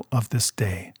miracle of this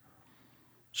day.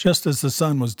 Just as the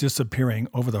sun was disappearing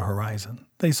over the horizon,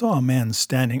 they saw a man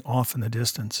standing off in the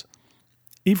distance.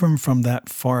 Even from that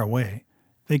far away,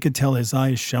 they could tell his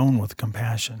eyes shone with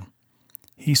compassion.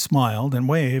 He smiled and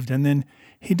waved, and then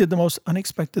he did the most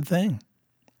unexpected thing.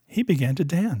 He began to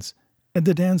dance, and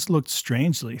the dance looked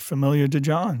strangely familiar to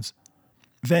John's.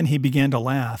 Then he began to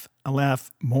laugh, a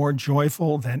laugh more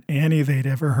joyful than any they'd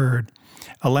ever heard,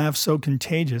 a laugh so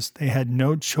contagious they had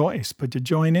no choice but to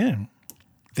join in.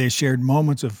 They shared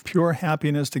moments of pure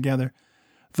happiness together,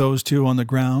 those two on the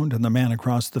ground and the man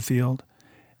across the field.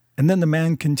 And then the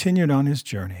man continued on his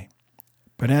journey.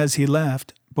 But as he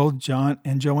left, both John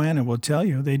and Joanna will tell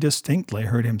you they distinctly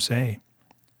heard him say,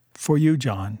 "For you,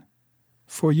 John.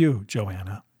 For you,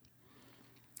 Joanna."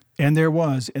 And there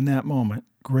was, in that moment,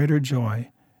 greater joy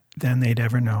than they'd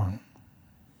ever known.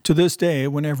 To this day,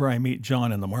 whenever I meet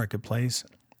John in the marketplace,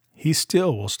 he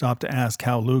still will stop to ask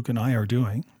how Luke and I are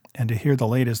doing and to hear the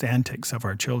latest antics of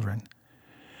our children.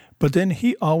 But then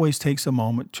he always takes a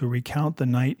moment to recount the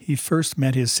night he first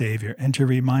met his Savior and to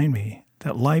remind me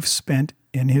that life spent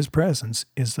in his presence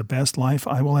is the best life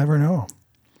I will ever know.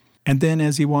 And then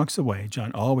as he walks away,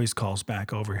 John always calls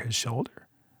back over his shoulder,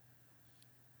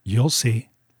 "You'll see.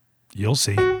 You'll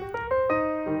see."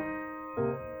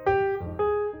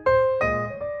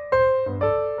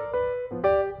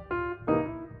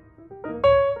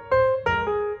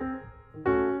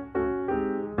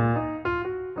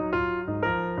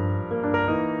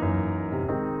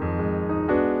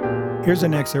 Here's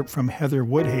an excerpt from Heather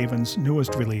Woodhaven's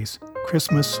newest release,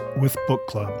 Christmas with Book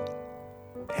Club.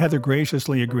 Heather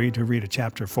graciously agreed to read a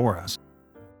chapter for us.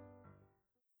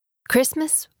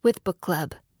 Christmas with Book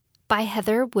Club by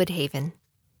Heather Woodhaven.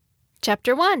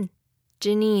 Chapter 1.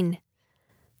 Janine.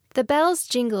 The bells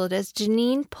jingled as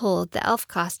Janine pulled the elf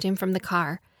costume from the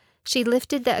car. She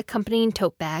lifted the accompanying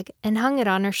tote bag and hung it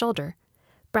on her shoulder.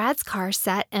 Brad's car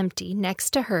sat empty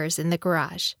next to hers in the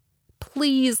garage.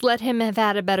 Please let him have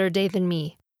had a better day than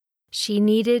me. She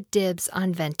needed dibs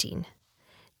on venting.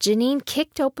 Janine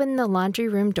kicked open the laundry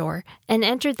room door and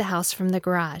entered the house from the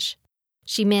garage.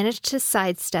 She managed to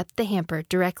sidestep the hamper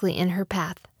directly in her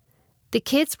path. The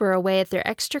kids were away at their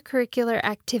extracurricular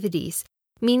activities,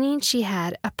 meaning she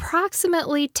had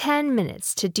approximately 10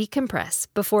 minutes to decompress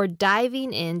before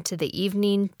diving into the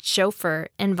evening chauffeur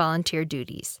and volunteer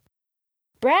duties.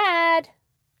 "Brad!"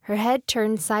 Her head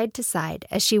turned side to side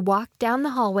as she walked down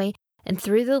the hallway and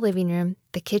through the living room,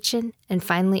 the kitchen, and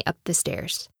finally up the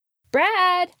stairs.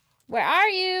 "Brad, where are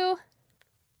you?"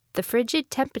 The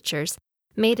frigid temperatures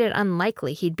made it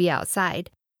unlikely he'd be outside,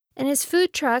 and his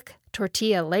food truck,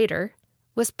 Tortilla Later,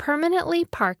 was permanently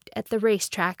parked at the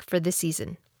racetrack for the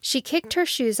season. She kicked her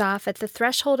shoes off at the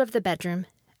threshold of the bedroom,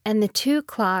 and the two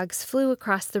clogs flew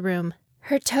across the room.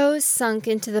 Her toes sunk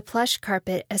into the plush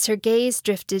carpet as her gaze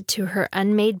drifted to her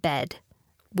unmade bed,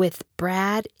 with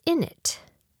Brad in it.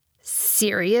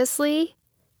 Seriously?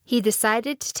 He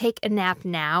decided to take a nap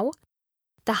now?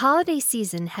 The holiday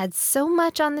season had so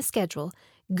much on the schedule,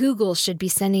 Google should be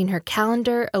sending her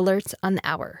calendar alerts on the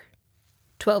hour.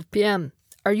 12 p.m.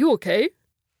 Are you okay?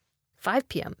 5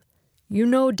 p.m. You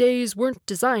know days weren't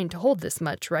designed to hold this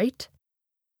much, right?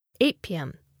 8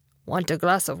 p.m. Want a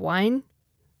glass of wine?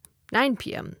 9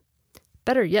 p.m.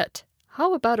 Better yet,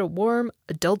 how about a warm,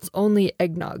 adults-only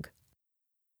eggnog?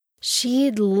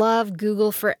 She'd love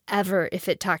Google forever if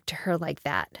it talked to her like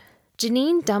that.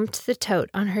 Janine dumped the tote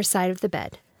on her side of the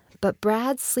bed, but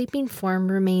Brad's sleeping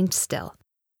form remained still.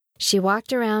 She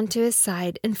walked around to his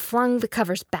side and flung the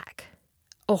covers back.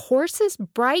 A horse's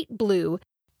bright blue,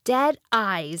 dead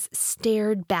eyes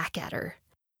stared back at her.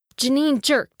 Janine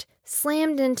jerked,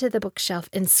 slammed into the bookshelf,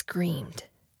 and screamed.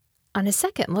 On a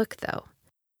second look, though,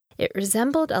 it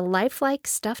resembled a lifelike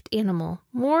stuffed animal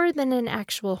more than an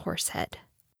actual horse head.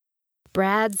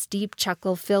 Brad's deep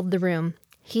chuckle filled the room.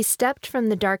 He stepped from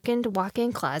the darkened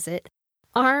walk-in closet,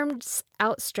 arms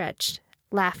outstretched,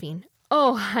 laughing.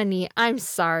 "Oh, honey, I'm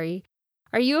sorry.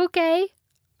 Are you okay?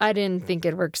 I didn't think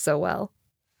it worked so well."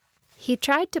 He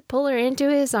tried to pull her into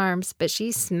his arms, but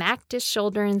she smacked his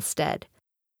shoulder instead.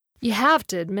 "You have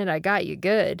to admit I got you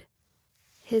good."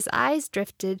 His eyes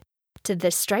drifted to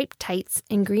the striped tights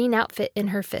and green outfit in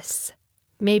her fists.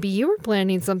 "Maybe you were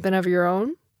planning something of your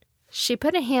own?" She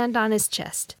put a hand on his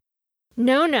chest.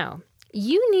 No.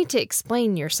 You need to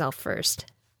explain yourself first.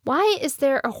 Why is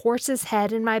there a horse's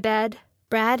head in my bed?"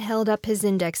 Brad held up his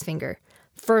index finger.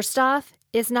 "First off,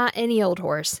 it's not any old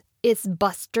horse. It's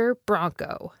Buster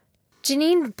Bronco."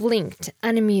 Janine blinked,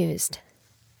 unamused.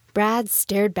 Brad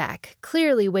stared back,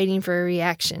 clearly waiting for a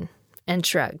reaction, and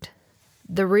shrugged.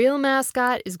 "The real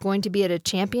mascot is going to be at a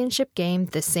championship game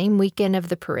the same weekend of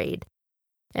the parade.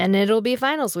 And it'll be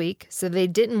finals week, so they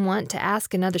didn't want to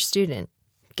ask another student.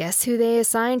 Guess who they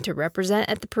assigned to represent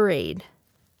at the parade?"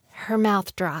 Her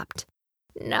mouth dropped.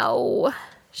 "No."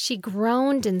 She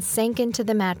groaned and sank into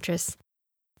the mattress.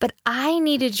 "But I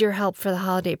needed your help for the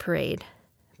holiday parade."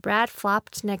 Brad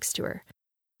flopped next to her.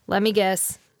 "Let me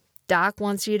guess. Doc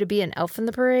wants you to be an elf in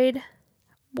the parade?"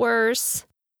 "Worse."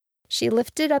 She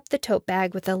lifted up the tote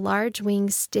bag with a large wing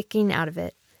sticking out of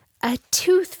it. A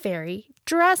tooth fairy,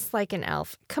 dressed like an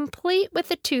elf, complete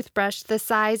with a toothbrush the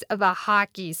size of a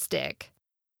hockey stick.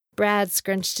 Brad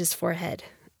scrunched his forehead.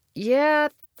 "Yeah,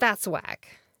 that's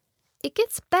whack." "It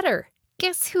gets better.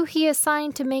 Guess who he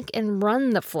assigned to make and run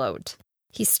the float?"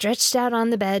 He stretched out on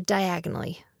the bed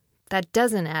diagonally. "That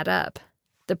doesn't add up.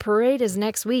 The parade is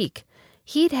next week.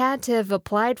 He'd had to have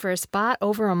applied for a spot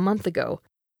over a month ago.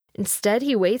 Instead,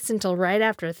 he waits until right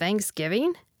after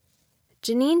Thanksgiving?"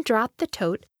 Janine dropped the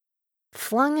tote,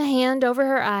 flung a hand over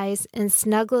her eyes, and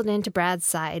snuggled into Brad's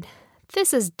side.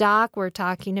 "This is Doc we're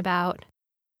talking about."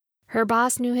 Her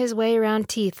boss knew his way around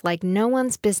teeth like no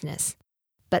one's business.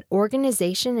 but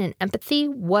organization and empathy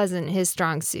wasn't his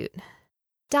strong suit.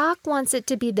 Doc wants it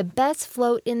to be the best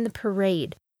float in the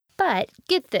parade, but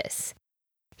get this.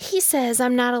 He says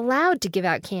I'm not allowed to give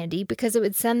out candy because it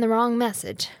would send the wrong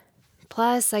message.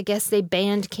 Plus, I guess they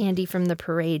banned candy from the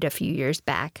parade a few years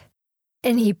back.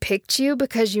 And he picked you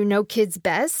because you know kids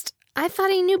best? I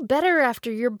thought he knew better after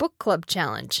your book club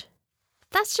challenge.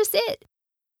 That's just it.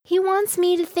 He wants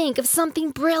me to think of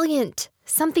something brilliant,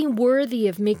 something worthy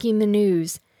of making the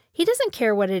news. He doesn't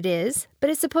care what it is, but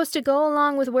it's supposed to go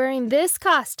along with wearing this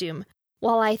costume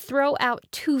while I throw out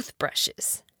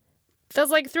toothbrushes.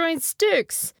 That's like throwing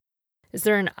sticks. Is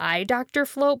there an eye doctor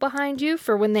float behind you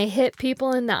for when they hit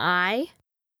people in the eye?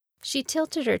 She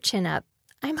tilted her chin up.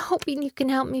 I'm hoping you can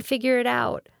help me figure it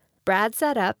out. Brad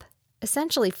sat up,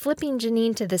 essentially flipping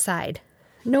Janine to the side.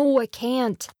 No, I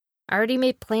can't. I already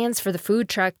made plans for the food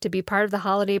truck to be part of the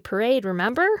holiday parade,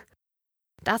 remember?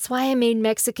 That's why I made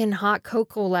Mexican hot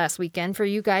cocoa last weekend for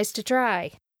you guys to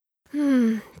try.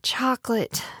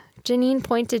 Chocolate. Janine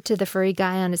pointed to the furry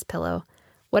guy on his pillow.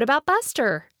 What about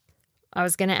Buster? I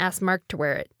was going to ask Mark to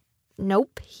wear it.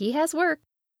 Nope, he has work.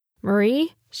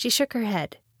 Marie? She shook her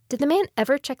head. Did the man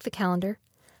ever check the calendar?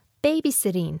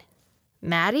 Babysitting.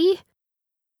 Maddie?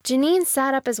 Janine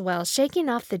sat up as well, shaking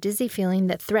off the dizzy feeling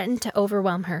that threatened to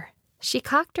overwhelm her. She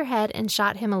cocked her head and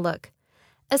shot him a look.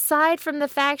 Aside from the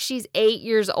fact she's 8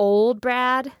 years old,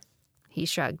 Brad? He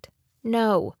shrugged.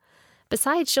 No.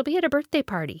 Besides, she'll be at a birthday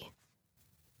party.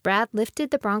 Brad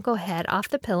lifted the Bronco head off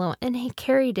the pillow and he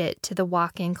carried it to the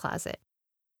walk-in closet.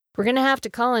 We're going to have to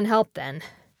call in help then.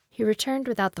 He returned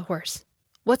without the horse.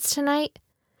 What's tonight?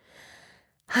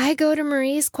 I go to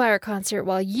Marie's choir concert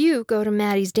while you go to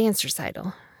Maddie's dance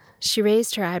recital. She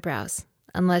raised her eyebrows.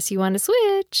 Unless you want to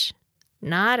switch.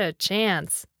 Not a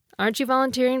chance. Aren't you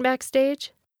volunteering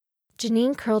backstage?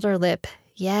 Janine curled her lip.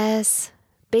 Yes.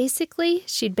 Basically,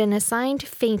 she'd been assigned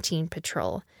fainting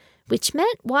patrol, which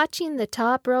meant watching the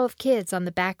top row of kids on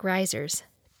the back risers.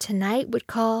 Tonight would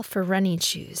call for running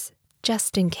shoes,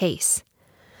 just in case.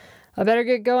 I better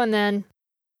get going then.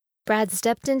 Brad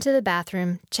stepped into the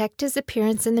bathroom, checked his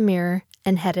appearance in the mirror,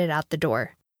 and headed out the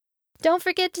door. Don't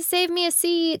forget to save me a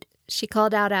seat, she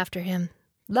called out after him.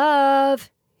 Love,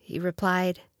 he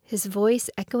replied, his voice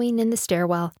echoing in the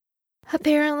stairwell.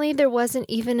 Apparently there wasn't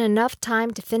even enough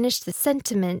time to finish the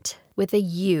sentiment with a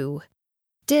U.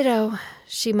 Ditto,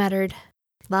 she muttered.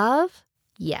 Love?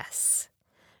 Yes.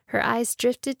 Her eyes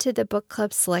drifted to the book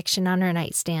club selection on her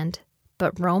nightstand.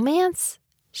 But romance?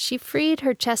 She freed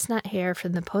her chestnut hair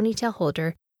from the ponytail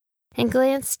holder and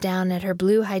glanced down at her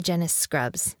blue hygienist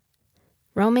scrubs.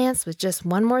 Romance was just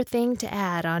one more thing to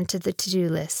add onto the to-do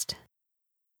list.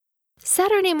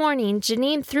 Saturday morning,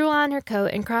 Janine threw on her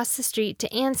coat and crossed the street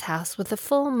to Anne's house with a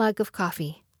full mug of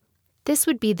coffee. This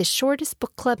would be the shortest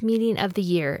book club meeting of the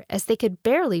year, as they could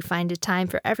barely find a time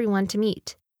for everyone to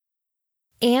meet.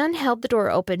 Anne held the door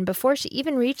open before she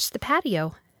even reached the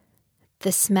patio.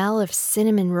 The smell of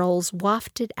cinnamon rolls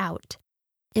wafted out,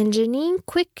 and Janine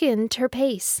quickened her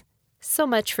pace. So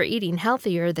much for eating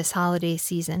healthier this holiday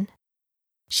season.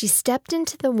 She stepped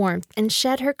into the warmth and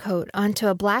shed her coat onto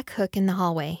a black hook in the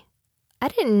hallway. I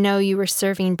didn't know you were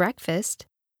serving breakfast.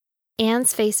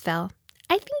 Anne's face fell.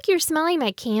 I think you're smelling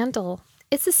my candle.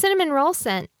 It's a cinnamon roll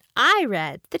scent. I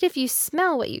read that if you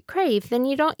smell what you crave, then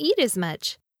you don't eat as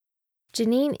much.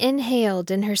 Janine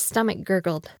inhaled and her stomach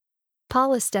gurgled.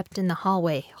 Paula stepped in the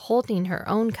hallway, holding her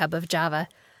own cup of Java.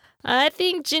 I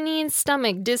think Janine's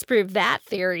stomach disproved that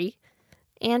theory.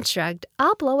 Anne shrugged.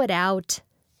 I'll blow it out.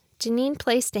 Janine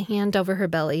placed a hand over her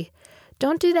belly.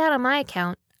 Don't do that on my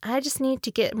account. I just need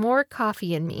to get more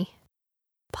coffee in me.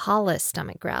 Paula's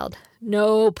stomach growled.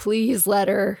 No, please let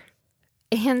her.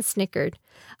 Anne snickered.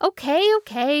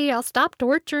 Okay, I'll stop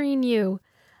torturing you.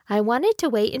 I wanted to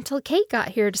wait until Kate got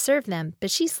here to serve them, but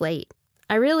she's late.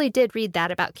 I really did read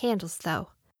that about candles, though.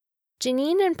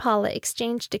 Janine and Paula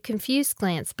exchanged a confused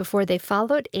glance before they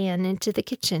followed Anne into the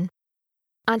kitchen.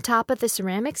 On top of the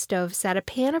ceramic stove sat a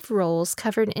pan of rolls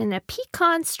covered in a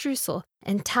pecan streusel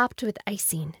and topped with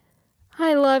icing.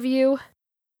 I love you.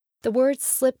 The words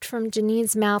slipped from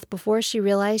Janine's mouth before she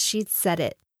realized she'd said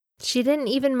it. She didn't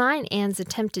even mind Anne's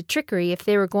attempted trickery if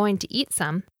they were going to eat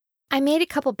some. I made a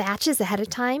couple batches ahead of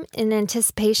time in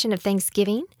anticipation of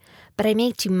Thanksgiving, but I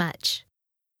made too much.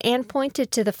 Anne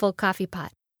pointed to the full coffee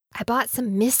pot. I bought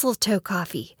some mistletoe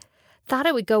coffee. Thought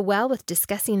it would go well with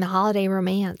discussing the holiday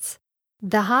romance.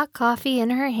 The hot coffee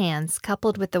in her hands,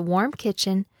 coupled with the warm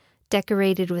kitchen,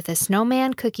 decorated with a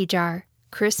snowman cookie jar,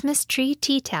 Christmas tree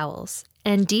tea towels,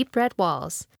 and deep red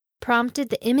walls, prompted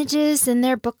the images in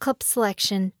their book club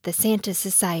selection, The Santa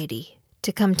Society,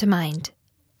 to come to mind.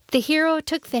 The hero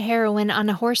took the heroine on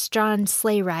a horse-drawn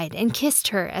sleigh ride and kissed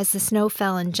her as the snow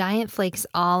fell in giant flakes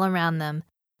all around them.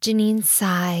 Janine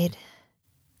sighed.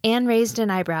 Anne raised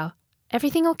an eyebrow.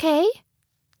 Everything okay?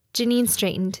 Janine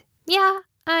straightened. Yeah,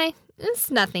 it's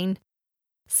nothing.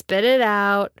 Spit it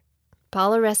out.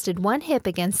 Paula rested one hip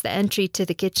against the entry to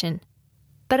the kitchen.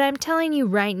 But I'm telling you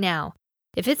right now,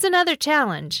 if it's another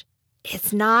challenge,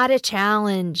 it's not a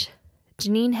challenge.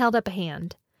 Janine held up a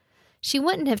hand. She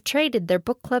wouldn't have traded their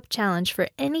book club challenge for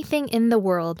anything in the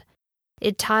world.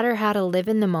 It taught her how to live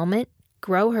in the moment,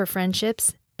 grow her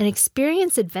friendships, and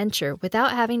experience adventure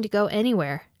without having to go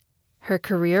anywhere. Her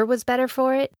career was better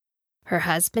for it, her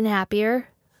husband happier,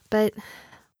 but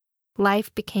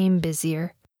life became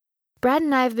busier. Brad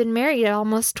and I have been married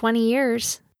almost 20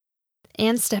 years.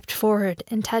 Anne stepped forward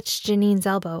and touched Janine's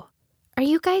elbow. Are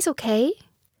you guys okay?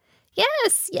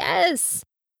 Yes.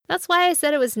 That's why I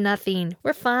said it was nothing.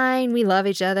 We're fine. We love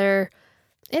each other.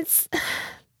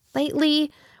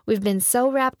 Lately, we've been so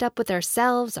wrapped up with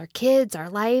ourselves, our kids, our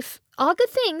life, all good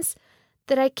things,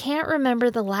 that I can't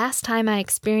remember the last time I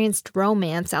experienced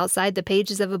romance outside the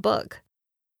pages of a book.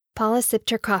 Paula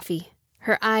sipped her coffee.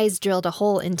 Her eyes drilled a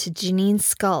hole into Janine's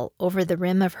skull over the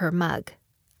rim of her mug.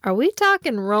 Are we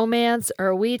talking romance or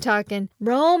are we talking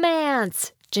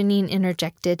romance? Janine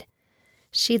interjected.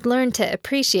 She'd learned to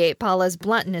appreciate Paula's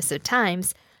bluntness at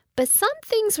times, but some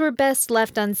things were best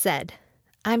left unsaid.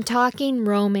 I'm talking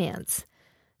romance.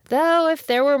 Though if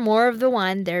there were more of the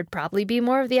one, there'd probably be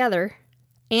more of the other.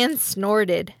 Anne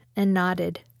snorted and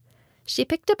nodded. She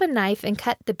picked up a knife and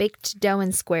cut the baked dough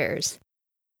in squares.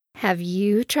 Have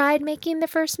you tried making the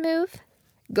first move?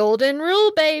 Golden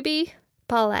rule, baby,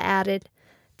 Paula added,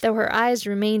 though her eyes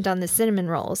remained on the cinnamon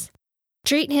rolls.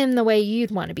 Treat him the way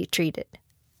you'd want to be treated.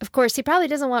 Of course, he probably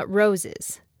doesn't want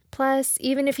roses. Plus,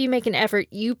 even if you make an effort,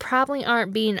 you probably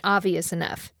aren't being obvious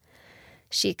enough.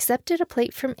 She accepted a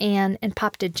plate from Anne and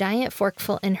popped a giant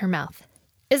forkful in her mouth.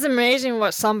 It's amazing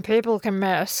what some people can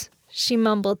miss, she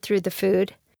mumbled through the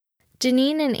food.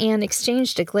 Janine and Anne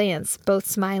exchanged a glance, both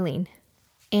smiling.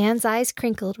 Anne's eyes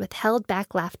crinkled with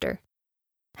held-back laughter.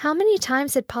 How many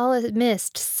times had Paula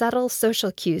missed subtle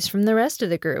social cues from the rest of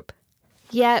the group?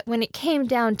 Yet, when it came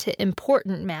down to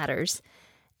important matters,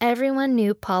 everyone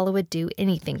knew Paula would do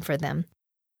anything for them.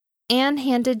 Anne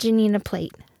handed Janine a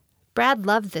plate. Brad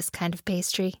loved this kind of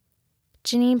pastry.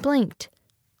 Janine blinked.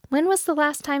 When was the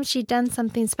last time she'd done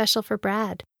something special for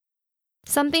Brad?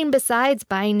 Something besides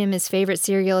buying him his favorite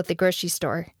cereal at the grocery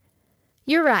store.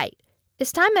 You're right.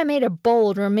 It's time I made a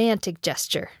bold, romantic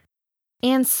gesture.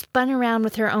 Anne spun around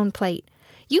with her own plate.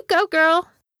 You go, girl!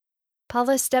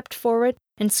 Paula stepped forward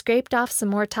and scraped off some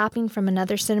more topping from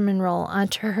another cinnamon roll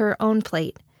onto her own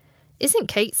plate. Isn't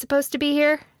Kate supposed to be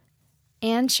here?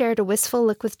 Anne shared a wistful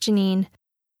look with Janine.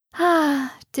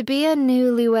 To be a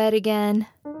newlywed again.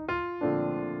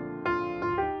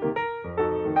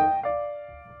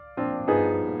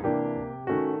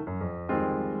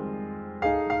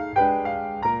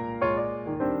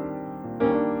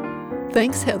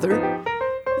 Thanks, Heather.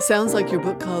 Sounds like your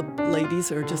book club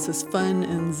ladies are just as fun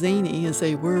and zany as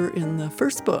they were in the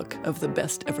first book of the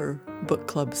Best Ever Book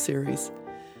Club series.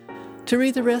 To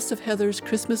read the rest of Heather's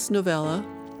Christmas novella,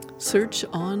 search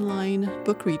online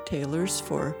book retailers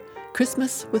for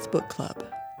Christmas with Book Club.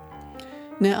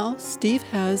 Now, Steve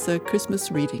has a Christmas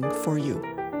reading for you.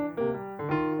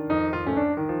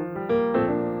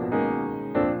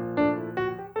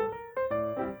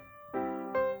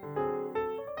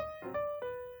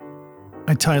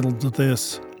 I titled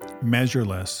this,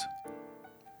 Measureless.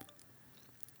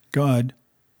 God,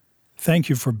 thank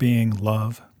you for being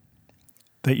love,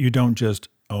 that you don't just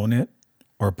own it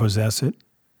or possess it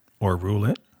or rule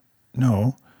it.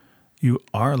 No, you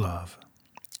are love.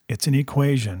 It's an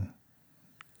equation.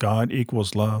 God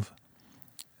equals love.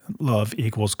 Love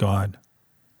equals God.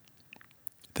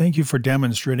 Thank you for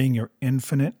demonstrating your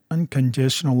infinite,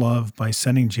 unconditional love by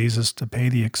sending Jesus to pay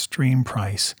the extreme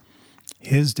price,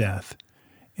 his death,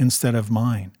 instead of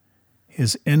mine,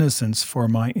 his innocence for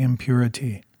my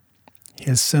impurity,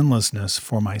 his sinlessness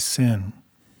for my sin.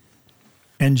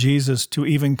 And Jesus to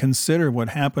even consider what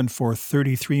happened for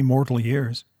 33 mortal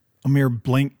years, a mere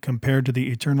blink compared to the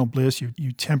eternal bliss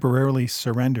you temporarily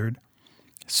surrendered,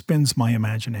 spins my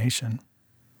imagination.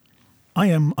 I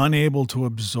am unable to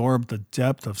absorb the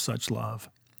depth of such love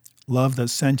that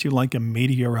sent you like a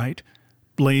meteorite,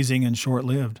 blazing and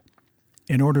short-lived,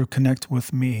 in order to connect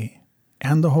with me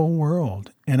and the whole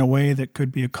world in a way that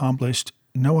could be accomplished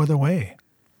no other way.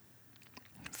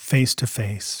 Face to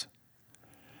face.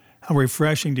 How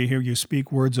refreshing to hear you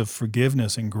speak words of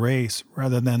forgiveness and grace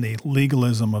rather than the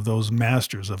legalism of those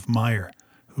masters of mire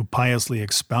who piously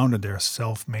expounded their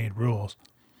self-made rules.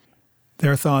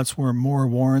 Their thoughts were more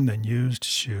worn than used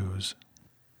shoes.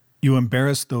 You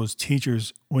embarrassed those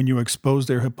teachers when you exposed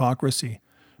their hypocrisy.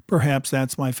 Perhaps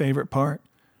that's my favorite part.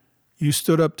 You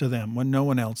stood up to them when no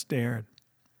one else dared.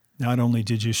 Not only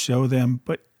did you show them,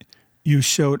 but you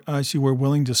showed us you were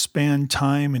willing to span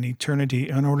time and eternity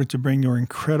in order to bring your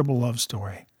incredible love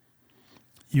story.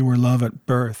 You were love at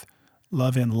birth,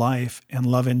 love in life, and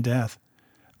love in death.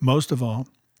 Most of all,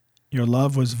 your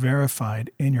love was verified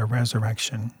in your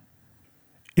resurrection.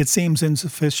 It seems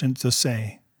insufficient to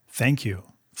say, thank you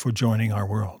for joining our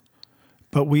world,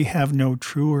 but we have no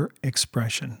truer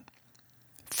expression.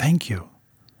 Thank you.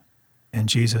 And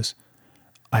Jesus,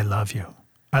 I love you.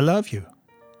 I love you.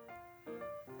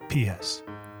 P.S.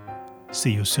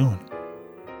 See you soon.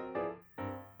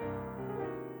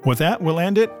 With that, we'll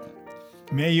end it.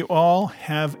 May you all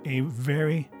have a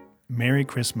very Merry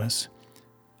Christmas.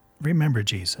 Remember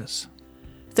Jesus.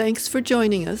 Thanks for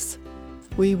joining us.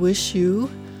 We wish you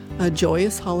a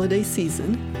joyous holiday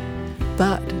season.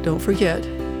 But don't forget,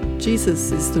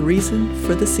 Jesus is the reason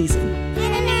for the season.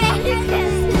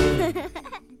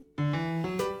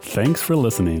 Thanks for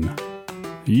listening.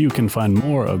 You can find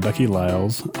more of Becky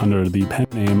Lyles under the pen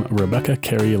name Rebecca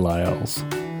Carey Lyles.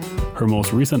 Her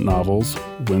most recent novels,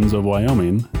 Winds of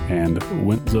Wyoming and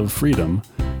Winds of Freedom,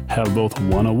 have both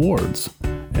won awards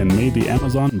and made the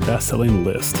Amazon best-selling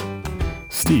list.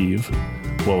 Steve,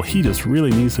 well, he just really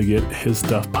needs to get his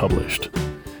stuff published.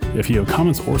 If you have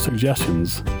comments or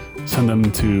suggestions, send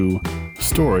them to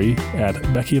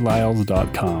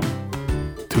story@beckylyles.com.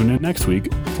 Tune in next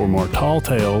week for more tall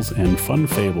tales and fun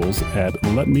fables at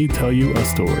Let Me Tell You a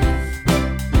Story.